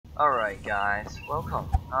Alright guys, welcome.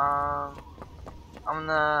 I'm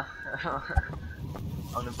gonna I'm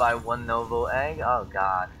gonna buy one noble egg. Oh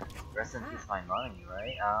god. Rest in peace my money,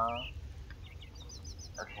 right?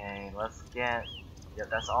 Okay, let's get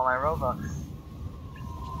yep, that's all my Robux.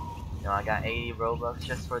 You know, I got 80 Robux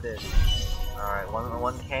just for this. Alright,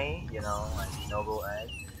 1K, you know, like noble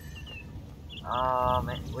egg.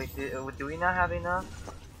 Man, wait, do we not have enough?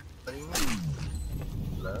 What do you mean?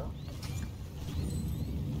 Hello?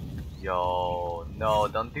 Yo, no,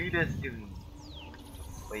 don't do this to me.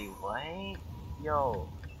 Wait, what? Yo.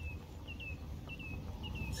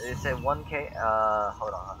 It said 1K,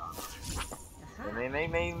 hold on.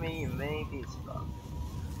 Maybe it's bugged.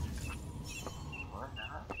 What the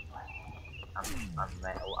heck?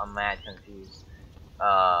 I'm mad confused.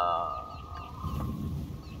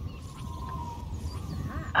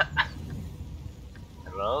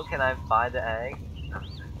 Hello, can I buy the egg? I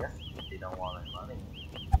guess they don't want my money.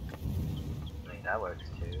 I mean, that works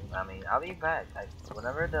too. I mean, I'll be back.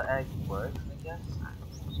 Whenever the egg works, I guess.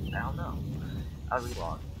 I don't know. I'll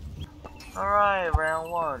relog. Alright, round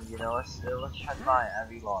one. You know, let's try to buy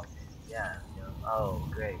every log. Yeah. You know. Oh,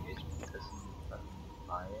 great. It doesn't let me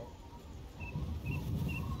buy it.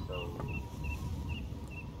 So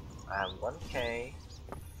I have 1K,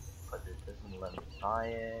 but it doesn't let me buy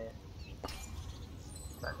it.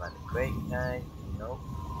 So I buy the great egg. Nope.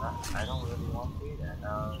 I don't really want to do that.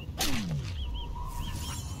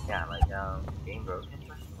 Yeah, like game broken.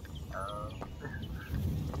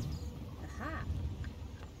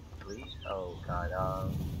 Please. Oh god.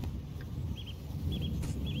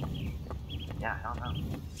 Yeah, I don't know.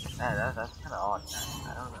 Yeah, that's kind of odd. I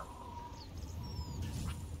don't know.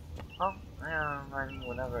 Oh, yeah, I mean,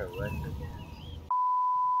 whenever it works, I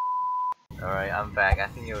guess. Alright, I'm back. I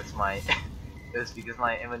think it was my. It was because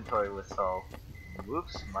my inventory was full.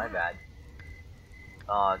 Whoops, my bad.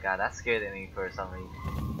 Oh god, that scared me for some reason.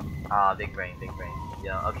 Ah, big brain.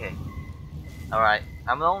 Yeah, okay. Alright,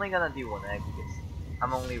 I'm only gonna do one egg because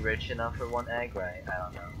I'm only rich enough for one egg, right? I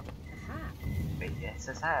don't know. Wait, yeah, it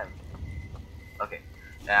says have. Okay.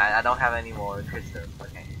 Yeah, I don't have any more crystals.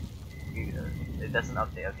 Okay. It doesn't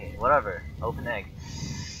update. Okay, whatever. Open egg.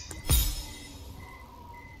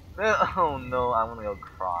 Oh no, I'm gonna go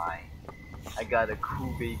cry. I got a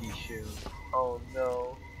cool baby shoe. Oh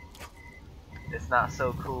no. It's not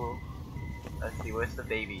so cool. Let's see, where's the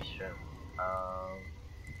baby shrimp?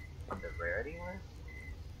 On the rarity list?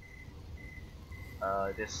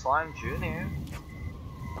 There's Slime Junior.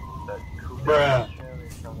 But cool baby shrimp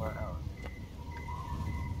is somewhere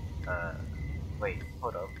else. Wait,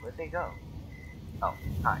 hold up, where'd they go? Oh,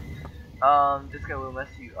 hi. This guy will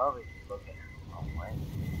mess you up if you look at him. Oh,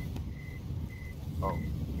 what? Oh,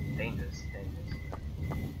 dangerous.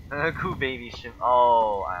 Cool baby shrimp.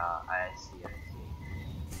 Oh, I see.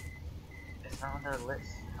 It's not on the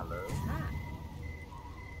list. Hello?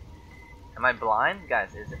 Am I blind?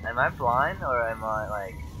 Guys, am I blind or am I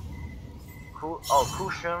like cool? Oh, cool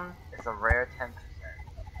shrimp is a rare 10%.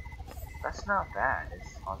 That's not bad.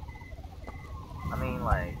 It's on. I mean,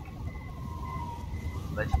 like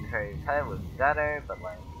legendary pet was better, but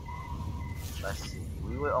like let's see.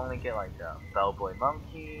 We would only get like the bellboy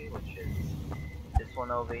monkey, which is this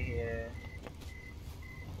one over here.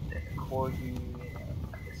 Then the corgi.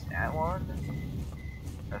 I guess that one.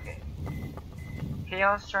 Okay.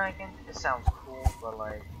 Chaos Dragon. It sounds cool, but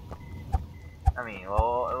like. I mean,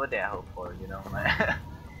 well, what did I hope for, you know?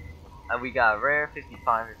 And we got rare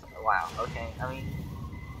 55. Wow, okay, I mean,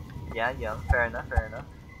 yeah, fair enough.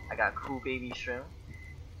 I got cool baby shrimp.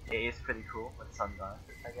 It is pretty cool with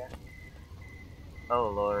sunglasses, I guess. Oh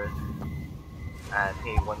lord. I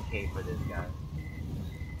paid 1K for this guy.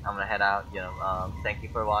 I'm gonna head out, you know, thank you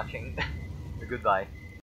for watching. Goodbye.